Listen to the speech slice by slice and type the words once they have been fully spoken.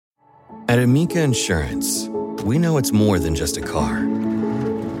At Amica Insurance, we know it's more than just a car.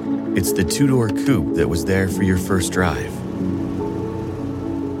 It's the two-door coupe that was there for your first drive.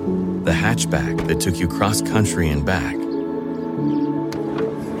 The hatchback that took you cross-country and back. And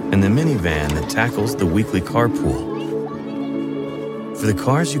the minivan that tackles the weekly carpool. For the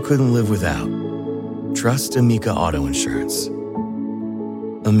cars you couldn't live without, trust Amica Auto Insurance.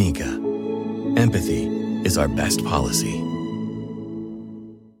 Amica. Empathy is our best policy.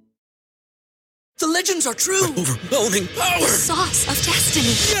 The legends are true. Overwhelming power! The sauce of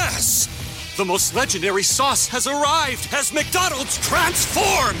destiny. Yes! The most legendary sauce has arrived as McDonald's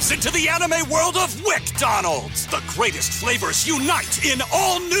transforms into the anime world of WickDonald's. The greatest flavors unite in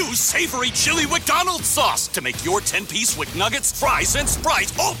all new savory chili McDonald's sauce to make your 10-piece Wick Nuggets, fries, and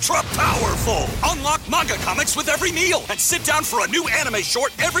Sprite ultra-powerful. Unlock manga comics with every meal and sit down for a new anime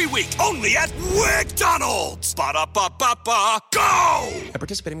short every week only at WickDonald's. Ba-da-ba-ba-ba, go! At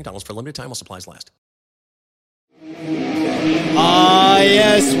participating McDonald's for a limited time while supplies last.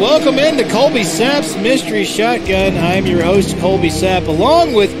 Yes. Welcome into Colby Sapp's Mystery Shotgun. I'm your host, Colby Sapp,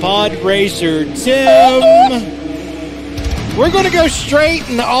 along with Pod Racer Tim. We're going to go straight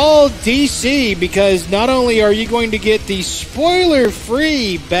and all DC because not only are you going to get the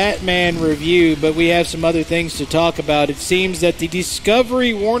spoiler-free Batman review, but we have some other things to talk about. It seems that the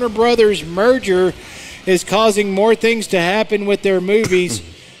Discovery Warner Brothers merger is causing more things to happen with their movies.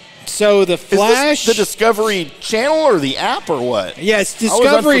 So the Flash, is this the Discovery Channel or the app or what? Yes,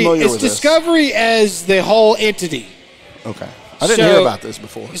 Discovery. It's Discovery this. As the whole entity. Okay, I didn't hear about this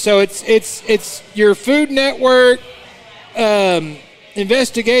before. So it's your Food Network,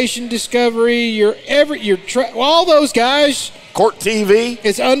 Investigation Discovery, all those guys. Court TV.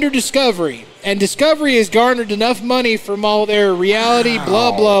 It's under Discovery, and Discovery has garnered enough money from all their reality,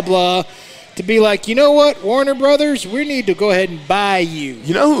 blah blah blah. To be like, you know what, Warner Brothers, we need to go ahead and buy you.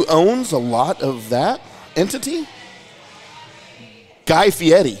 You know who owns a lot of that entity? Guy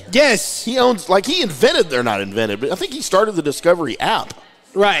Fieri. Yes. He owns, he invented, they're not invented, but I think he started the Discovery app.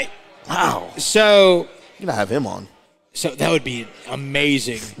 Right. Wow. So. You're going to have him on. So that would be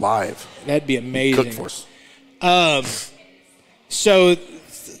amazing. Live. That'd be amazing. Cook for us. So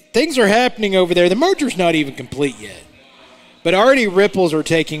things are happening over there. The merger's not even complete yet. But already ripples are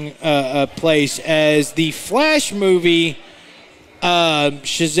taking place as the Flash movie,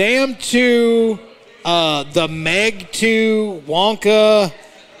 Shazam 2, the Meg 2, Wonka.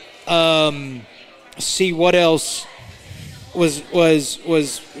 See what else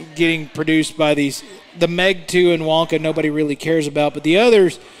was getting produced by these. The Meg 2 and Wonka nobody really cares about, but the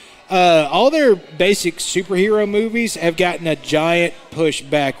others, all their basic superhero movies have gotten a giant push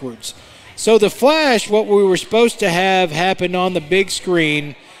backwards. So The Flash, what we were supposed to have happen on the big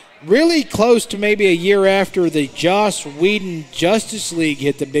screen, really close to maybe a year after the Joss Whedon Justice League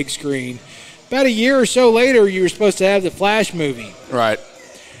hit the big screen. About a year or so later, you were supposed to have the Flash movie. Right.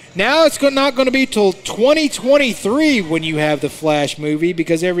 Now it's not going to be till 2023 when you have the Flash movie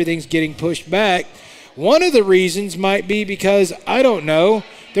because everything's getting pushed back. One of the reasons might be because, I don't know,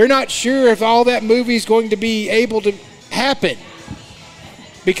 they're not sure if all that movie is going to be able to happen.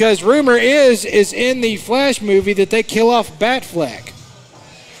 Because rumor is in the Flash movie that they kill off Batfleck.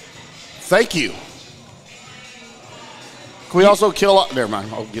 Thank you. Can we also kill... Never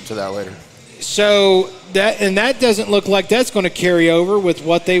mind. I'll get to that later. So, that doesn't look like that's going to carry over with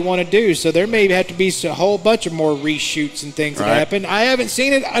what they want to do. So there may have to be a whole bunch of more reshoots and things that happen. I haven't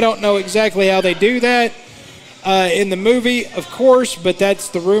seen it. I don't know exactly how they do that in the movie, of course. But that's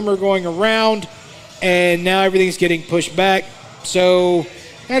the rumor going around. And now everything's getting pushed back. So...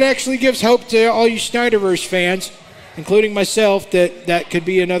 that actually gives hope to all you Snyderverse fans, including myself, that could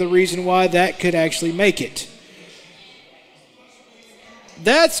be another reason why that could actually make it.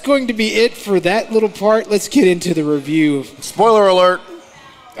 That's going to be it for that little part. Let's get into the review. Spoiler alert.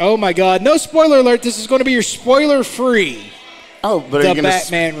 Oh, my God. No spoiler alert. This is going to be your spoiler-free. Oh, but the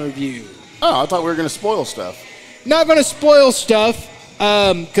Batman review. Oh, I thought we were going to spoil stuff. Not going to spoil stuff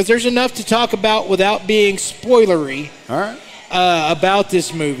because there's enough to talk about without being spoilery. All right. About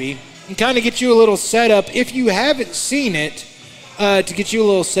this movie and kind of get you a little setup if you haven't seen it to get you a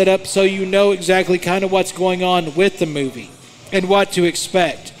little setup so you know exactly kind of what's going on with the movie and what to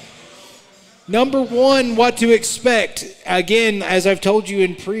expect. Number one, what to expect. Again, as I've told you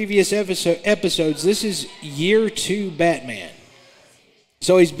in previous episodes, this is year 2 Batman.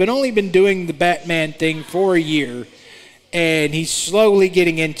 So he's only been doing the Batman thing for a year and he's slowly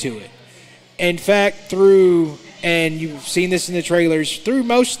getting into it. In fact, and you've seen this in the trailers, through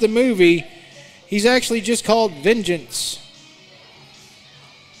most of the movie, he's actually just called Vengeance.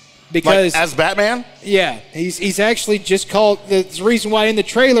 Because as Batman? yeah, he's actually just called. The reason why in the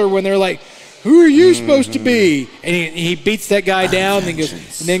trailer when they're like, "Who are you supposed to be?" and he beats that guy down and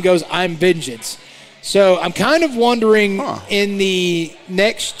then goes, "I'm Vengeance." So I'm kind of wondering in the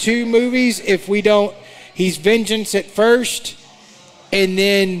next two movies if he's Vengeance at first, and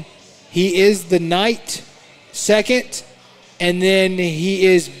then he is the Knight second, and then he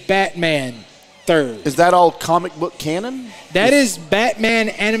is Batman third. Is that all comic book canon? That is Batman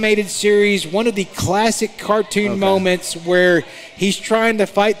animated series, one of the classic cartoon moments where he's trying to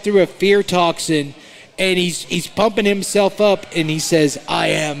fight through a fear toxin, and he's pumping himself up, and he says, "I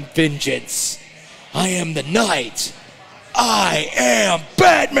am Vengeance. I am the Knight. I am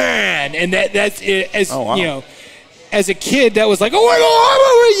Batman." And that's it. As you know, as a kid, that was like, "Oh my God,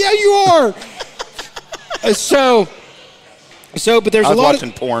 yeah, you are." But there's a lot. I was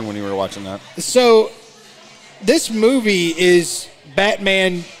watching porn when you were watching that. So this movie is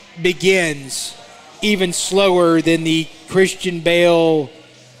Batman Begins even slower than the Christian Bale,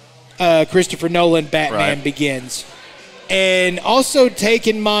 Christopher Nolan Batman Begins. And also take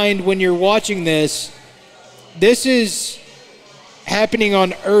in mind when you're watching this is happening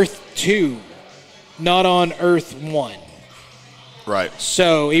on Earth 2, not on Earth 1. Right.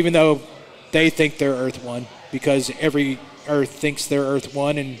 So even though they think they're Earth 1, because every Earth thinks they're Earth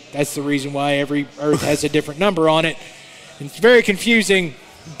 1, and that's the reason why every Earth has a different number on it. And it's very confusing,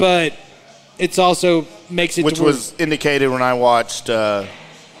 but it's also makes it Which was indicated when I watched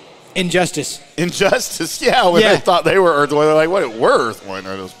Injustice, yeah, when they thought they were Earth 1. They're like, what, we're Earth 1?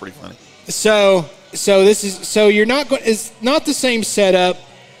 That was pretty funny. So you're not going. It's not the same setup.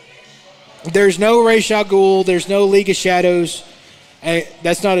 There's no Ra's al Ghul. There's no League of Shadows.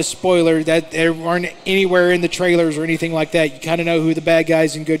 That's not a spoiler. That there aren't anywhere in the trailers or anything like that. You kind of know who the bad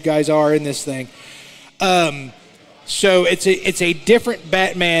guys and good guys are in this thing. So it's a different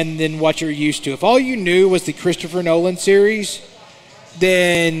Batman than what you're used to. If all you knew was the Christopher Nolan series,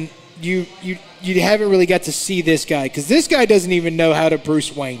 then you haven't really got to see this guy, because this guy doesn't even know how to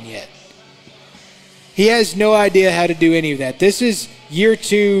Bruce Wayne yet. He has no idea how to do any of that. This is year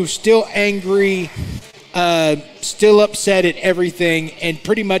 2, still angry, still upset at everything, and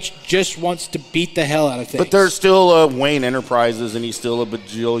pretty much just wants to beat the hell out of things. But there's still Wayne Enterprises, and he's still a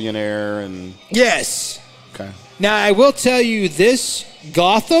bajillionaire. And yes. Okay. Now, I will tell you, this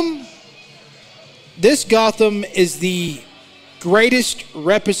Gotham is the greatest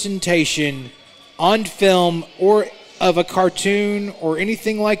representation on film or of a cartoon or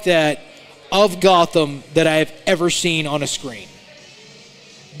anything like that of Gotham that I have ever seen on a screen.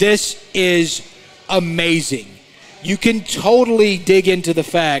 This is amazing. You can totally dig into the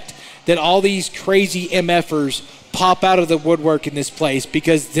fact that all these crazy MFers pop out of the woodwork in this place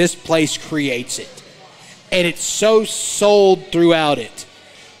because this place creates it. And it's so sold throughout it.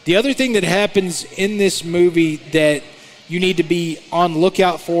 The other thing that happens in this movie that you need to be on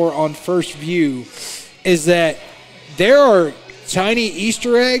lookout for on first view is that there are tiny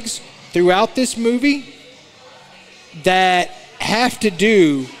Easter eggs throughout this movie that have to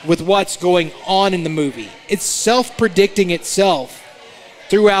do with what's going on in the movie. It's self-predicting itself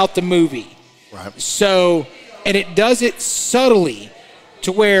throughout the movie. Right. So, and it does it subtly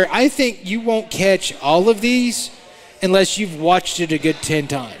to where I think you won't catch all of these unless you've watched it a good 10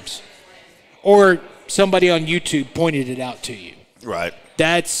 times. Or somebody on YouTube pointed it out to you. Right.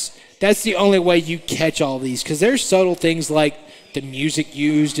 That's the only way you catch all these, because there's subtle things like the music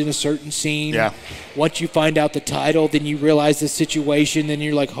used in a certain scene. Yeah. Once you find out the title, then you realize the situation, then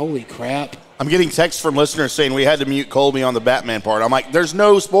you're like, holy crap. I'm getting texts from listeners saying we had to mute Colby on the Batman part. I'm like, there's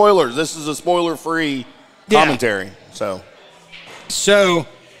no spoilers. This is a spoiler-free commentary. So,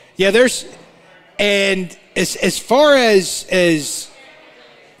 yeah, there's, and as far as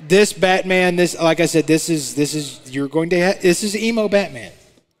this Batman, this, like I said, this is emo Batman.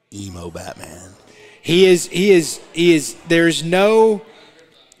 Emo Batman. He is. There is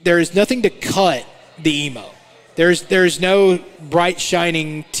nothing to cut the emo. There's no bright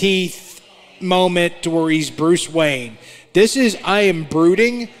shining teeth moment to where he's Bruce Wayne. This is, I am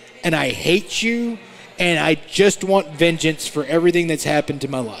brooding and I hate you and I just want vengeance for everything that's happened to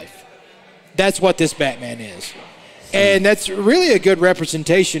my life. That's what this Batman is. And that's really a good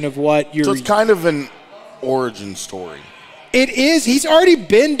representation of what you're... So it's kind of an origin story. It is. He's already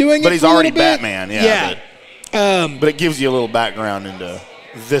been doing it. But he's for a already little bit. Batman, yeah. But it gives you a little background into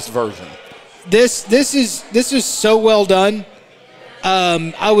this version. This is so well done.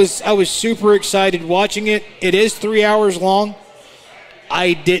 I was super excited watching it. It is 3 hours long.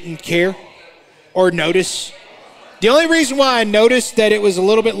 I didn't care or notice. The only reason why I noticed that it was a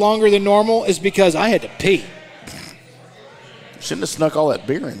little bit longer than normal is because I had to pee. Shouldn't have snuck all that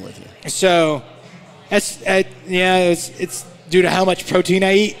beer in with you. So it's due to how much protein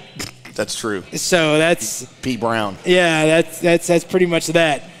I eat. That's true. So that's P. Brown. Yeah, that's pretty much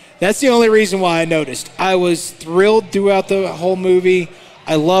that. That's the only reason why I noticed. I was thrilled throughout the whole movie.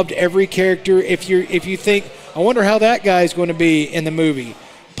 I loved every character. If you think, I wonder how that guy's going to be in the movie.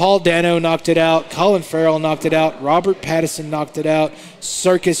 Paul Dano knocked it out. Colin Farrell knocked it out. Robert Pattinson knocked it out.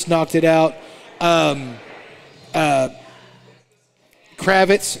 Serkis knocked it out.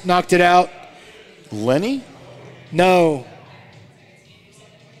 Kravitz knocked it out. Lenny? No.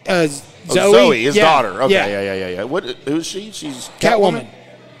 Zoe, his daughter. Okay, yeah. Who is she? She's Catwoman.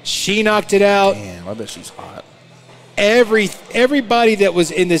 She knocked it out. Damn, I bet she's hot. Everybody that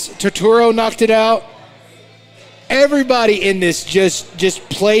was in this, Turturro knocked it out. Everybody in this just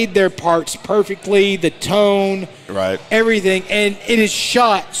played their parts perfectly. The tone, right? Everything, and it is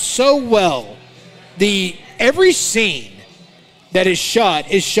shot so well. Every scene that is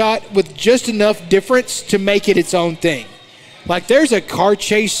shot with just enough difference to make it its own thing. Like there's a car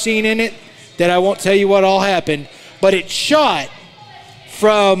chase scene in it that I won't tell you what all happened, but it's shot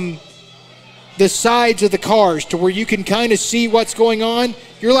from the sides of the cars to where you can kind of see what's going on.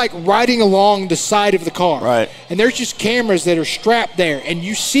 You're like riding along the side of the car. Right. And there's just cameras that are strapped there, and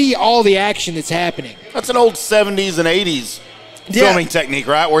you see all the action that's happening. That's an old 70s and 80s filming technique,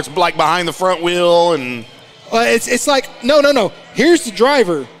 right? Where it's like behind the front wheel and... It's like, no. Here's the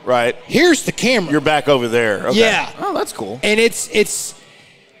driver. Right. Here's the camera. You're back over there. Okay. Yeah. Oh, that's cool. And it's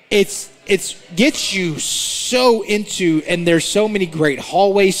gets you so into, and there's so many great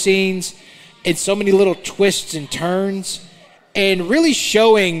hallway scenes and so many little twists and turns, and really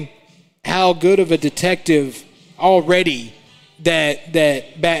showing how good of a detective already that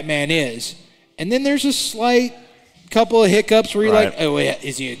Batman is. And then there's a slight couple of hiccups where you're like, oh, wait,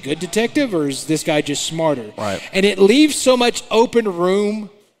 is he a good detective or is this guy just smarter? Right. And it leaves so much open room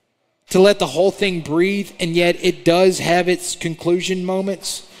to let the whole thing breathe, and yet it does have its conclusion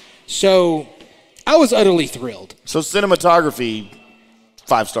moments. So I was utterly thrilled. So cinematography,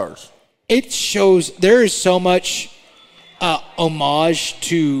 5 stars. It shows there is so much homage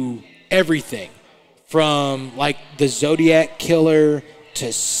to everything, from like the Zodiac Killer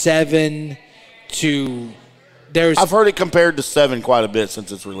to Seven to I've heard it compared to 7 quite a bit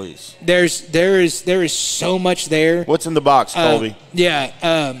since its release. There is so much there. What's in the box, Colby?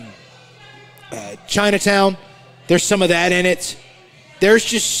 Chinatown. There's some of that in it. There's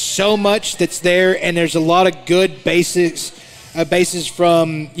just so much that's there, and there's a lot of good bases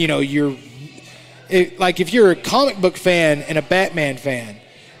from like if you're a comic book fan and a Batman fan,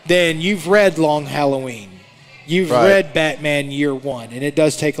 then you've read Long Halloween, you've read Batman Year One, and it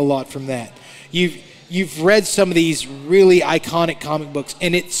does take a lot from that. You've read some of these really iconic comic books,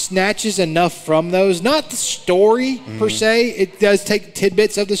 and it snatches enough from those. Not the story per se. It does take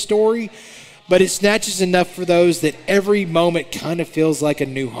tidbits of the story, but it snatches enough for those that every moment kind of feels like a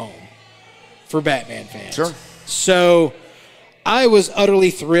new home for Batman fans. Sure. So I was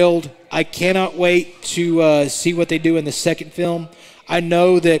utterly thrilled. I cannot wait to see what they do in the second film. I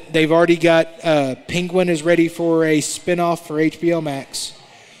know that they've already got Penguin is ready for a spinoff for HBO Max.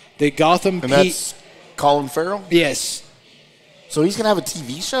 The Gotham... And that's Colin Farrell? Yes. So he's going to have a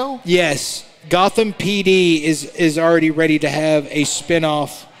TV show? Yes. Gotham PD is already ready to have a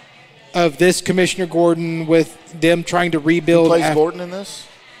spinoff of this Commissioner Gordon with them trying to rebuild. Who plays Gordon in this?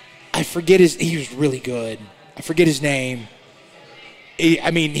 I forget he was really good. I forget his name. So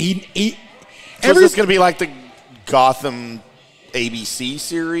is this going to be like the Gotham ABC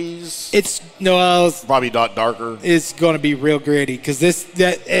series? It's probably darker. It's going to be real gritty because on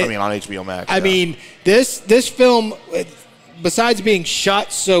HBO Max. I mean, this film, besides being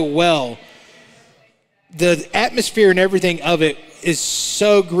shot so well, the atmosphere and everything of it is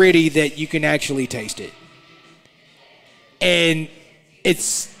so gritty that you can actually taste it. And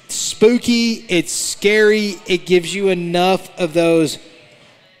it's spooky, it's scary, it gives you enough of those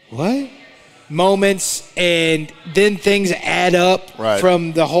moments, and then things add up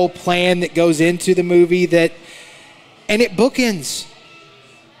from the whole plan that goes into the movie and it bookends.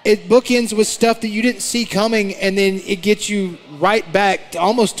 It bookends with stuff that you didn't see coming, and then it gets you right back to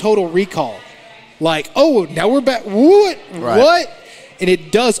almost Total Recall. Like, oh, now we're back. What? What? And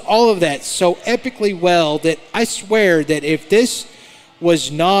it does all of that so epically well that I swear that if this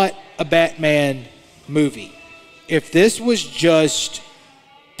was not a Batman movie, if this was just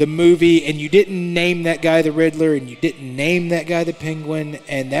the movie and you didn't name that guy the Riddler and you didn't name that guy the Penguin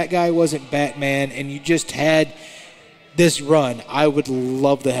and that guy wasn't Batman and you just had this run, I would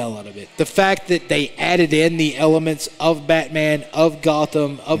love the hell out of it. The fact that they added in the elements of Batman, of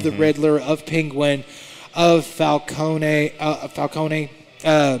Gotham, of the Riddler, of Penguin, Falcone,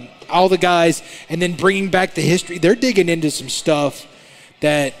 all the guys, and then bringing back the history. They're digging into some stuff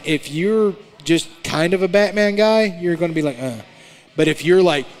that if you're just kind of a Batman guy, you're going to be like, But if you're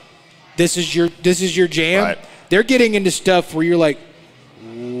like, this is your jam, right. They're getting into stuff where you're like,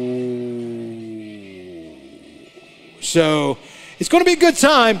 so it's going to be a good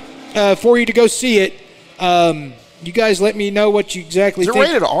time for you to go see it. You guys let me know what you exactly think. Is it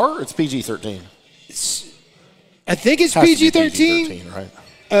rated R or it's PG-13? I think it's Has to be PG-13. PG-13, right?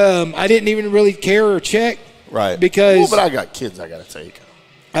 I didn't even really care or check. Right. Because but I got kids I got to take.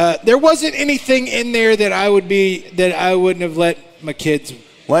 There wasn't anything in there that I wouldn't have let my kids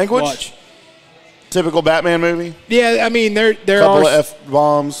Language? watch. Typical Batman movie? Yeah, I mean there Couple are of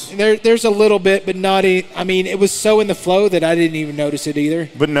F-bombs. There's a little bit, but not I mean it was so in the flow that I didn't even notice it either.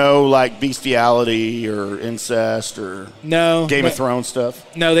 But no like bestiality or incest or No Game of Thrones stuff.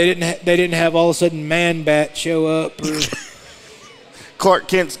 No, they didn't have all of a sudden Man-Bat show up. Or, Clark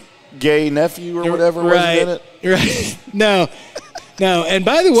Kent's gay nephew or whatever was in it. Right. No. And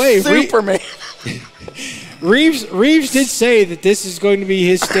by the way, Superman. Reeves did say that this is going to be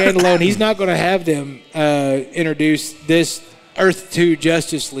his standalone. He's not going to have them introduce this Earth 2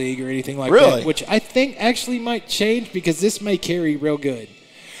 Justice League or anything like that, which I think actually might change because this may carry real good.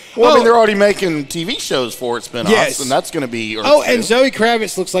 Well, I mean, they're already making TV shows for it, spin-offs, yes. and that's going to be Earth 2. And Zoe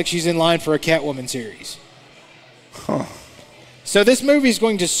Kravitz looks like she's in line for a Catwoman series. Huh. So this movie is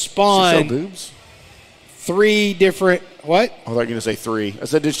going to spawn... She show boobs? 3 different... What? I thought you were going to say 3. I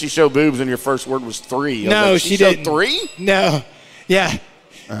said, did she show boobs? And your first word was 3. No, like, she didn't. didn't. 3? No. Yeah.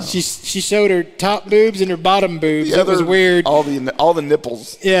 Oh. She showed her top boobs and her bottom boobs. Yeah, that was weird. All the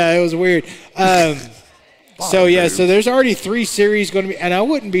nipples. Yeah, it was weird. So there's already 3 series going to be, and I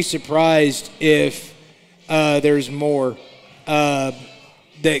wouldn't be surprised if there's more that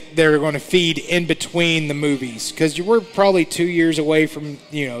they're going to feed in between the movies because we're probably 2 years away from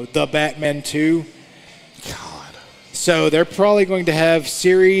the Batman 2. God. So they're probably going to have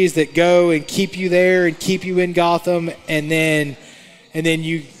series that go and keep you there and keep you in Gotham, and then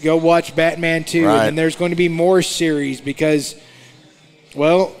you go watch Batman 2, right. and then there's going to be more series because,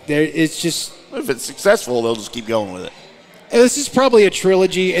 well, it's just... If it's successful, they'll just keep going with it. This is probably a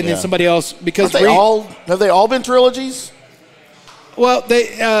trilogy, and then somebody else... because have they all been trilogies? Well,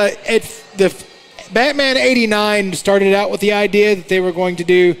 the Batman 89 started out with the idea that they were going to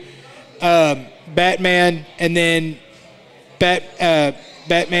do Batman, and then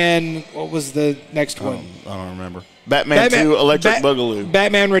Batman. What was the next one? I don't remember. Batman 2, Electric Boogaloo.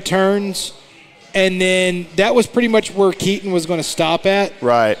 Batman Returns, and then that was pretty much where Keaton was going to stop at.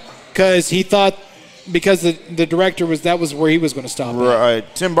 Right. Because he thought, because the director that was where he was going to stop. Right.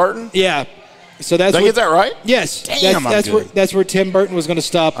 At. Tim Burton. Yeah. So that's. Did I get that right? Yes. Damn, that's where Tim Burton was going to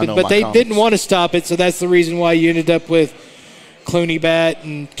stop it, but they didn't want to stop it, so that's the reason why you ended up with Clooney Bat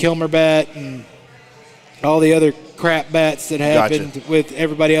and Kilmer Bat and all the other crap bats that happened with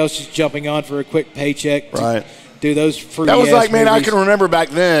everybody else just jumping on for a quick paycheck to do those free. That was like, man, movies. I can remember back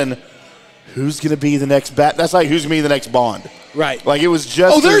then. Who's going to be the next Bat? That's like who's going to be the next Bond. Right. Like it was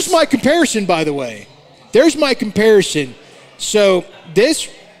just. Oh, there's my comparison, by the way. There's my comparison. So this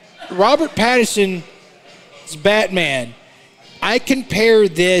Robert Pattinson's Batman, I compare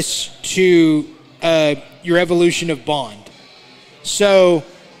this to your evolution of Bond. So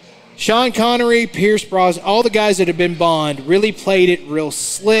Sean Connery, Pierce Brosnan, all the guys that have been Bond really played it real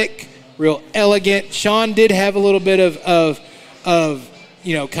slick, real elegant. Sean did have a little bit of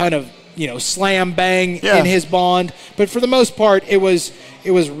slam bang in his Bond, but for the most part, it was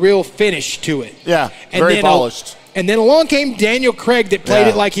real finish to it. Yeah, and very polished. And then along came Daniel Craig that played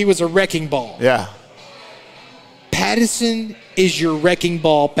it like he was a wrecking ball. Yeah. Pattinson is your wrecking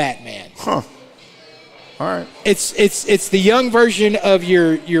ball Batman. Huh. All right. It's the young version of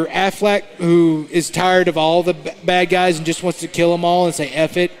your Affleck who is tired of all the bad guys and just wants to kill them all and say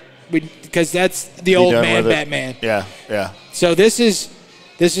F it, because that's the old man Batman. Yeah, yeah. So this is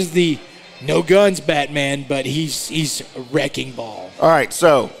the no guns Batman, but he's a wrecking ball. All right,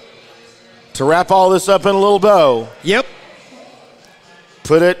 so to wrap all this up in a little bow. Yep.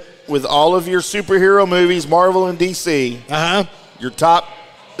 Put it with all of your superhero movies, Marvel and DC. Uh-huh. Your top,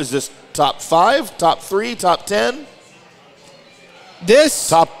 is this top 5, top 3, top 10?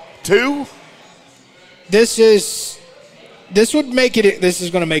 Top 2? This is going to make it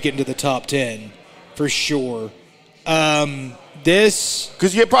into the top 10 for sure.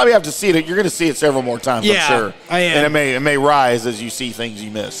 Because you probably have to see it. You're going to see it several more times, I'm sure. I am. And it may rise as you see things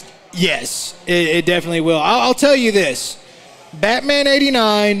you missed. Yes, it definitely will. I'll tell you this. Batman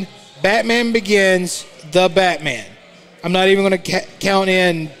 89, Batman Begins, The Batman. I'm not even going to count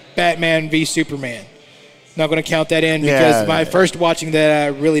in Batman v Superman. Not going to count that in because my first watching that, I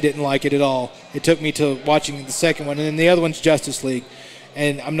really didn't like it at all. It took me to watching the second one, and then the other one's Justice League.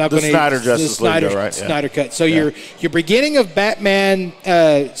 And I'm not going to the Snyder League, right? Snyder cut. So your beginning of Batman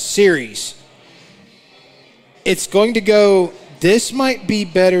series, it's going to go. This might be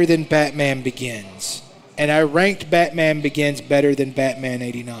better than Batman Begins, and I ranked Batman Begins better than Batman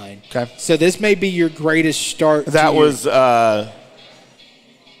 '89. Okay. So this may be your greatest start. That was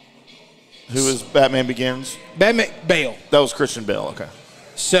who was Batman Begins? Batman Bale. That was Christian Bale. Okay.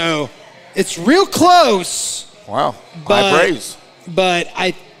 So it's real close. Wow. High praise. But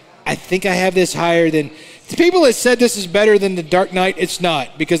I think I have this higher than the people that said this is better than The Dark Knight. It's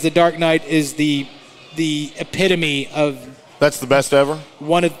not, because The Dark Knight is the epitome of. That's the best ever?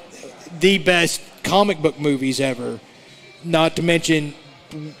 One of the best comic book movies ever. Not to mention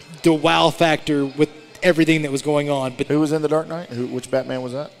the wow factor with everything that was going on. But who was in The Dark Knight? Which Batman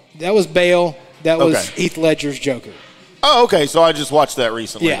was that? That was Bale. That was Heath Ledger's Joker. Oh, okay. So I just watched that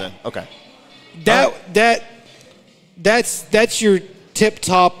recently then. Okay. That's your tip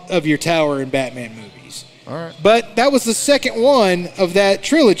top of your tower in Batman movies. All right. But that was the second one of that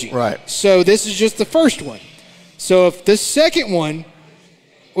trilogy. Right. So this is just the first one. So if the second one,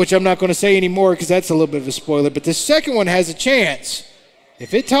 which I'm not going to say anymore because that's a little bit of a spoiler, but the second one has a chance.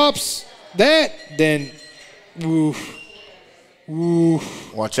 If it tops that, then woof.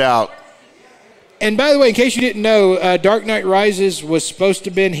 Watch out. And by the way, in case you didn't know, Dark Knight Rises was supposed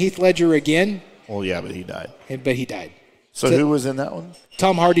to have been Heath Ledger again. Well, yeah, but he died. But he died. So who was in that one?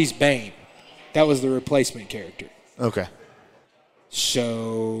 Tom Hardy's Bane. That was the replacement character. Okay.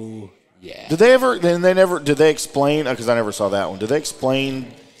 So, yeah. Did they explain, because I never saw that one, did they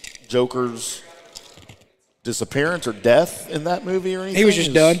explain Joker's disappearance or death in that movie or anything? He was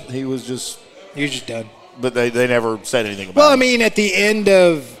just done. He was just done. But they never said anything about it. Well, I mean, at the end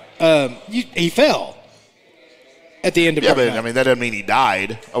of, he fell. At the end of Dark Knight. I mean, that doesn't mean he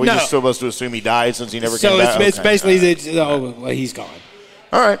died. Are we just supposed to assume he died since he never came back? So it's basically, he's gone.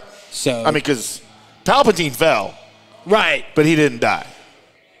 All right. So, I mean, because Palpatine fell. Right. But he didn't die.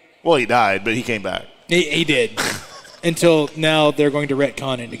 Well, he died, but he came back. He did. Until now they're going to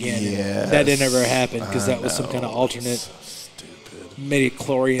retcon it again. Yes. That didn't ever happen because that was some kind of alternate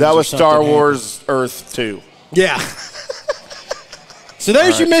midichlorians. That was Star Wars Earth 2. Yeah. So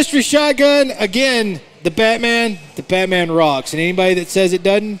there's your mystery shotgun. Again, the Batman rocks. And anybody that says it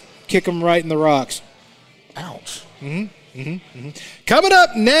doesn't, kick them right in the rocks. Ouch. Coming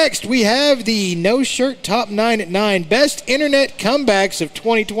up next, we have the No Shirt Top 9 at 9. Best Internet Comebacks of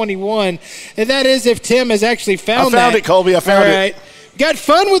 2021. And that is if Tim has actually found that. I found it, Colby. I found it. Got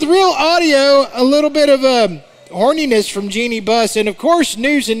fun with real audio, a little bit of horniness from Jeannie Buss, and of course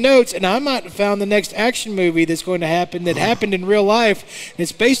news and notes. And I might have found the next action movie that's going to happen that happened in real life. And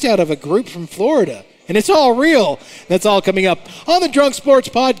it's based out of a group from Florida. And it's all real. That's all coming up on the Drunk Sports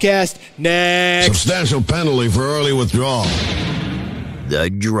Podcast next. Substantial penalty for early withdrawal. The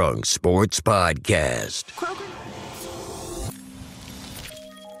Drunk Sports Podcast. Kroger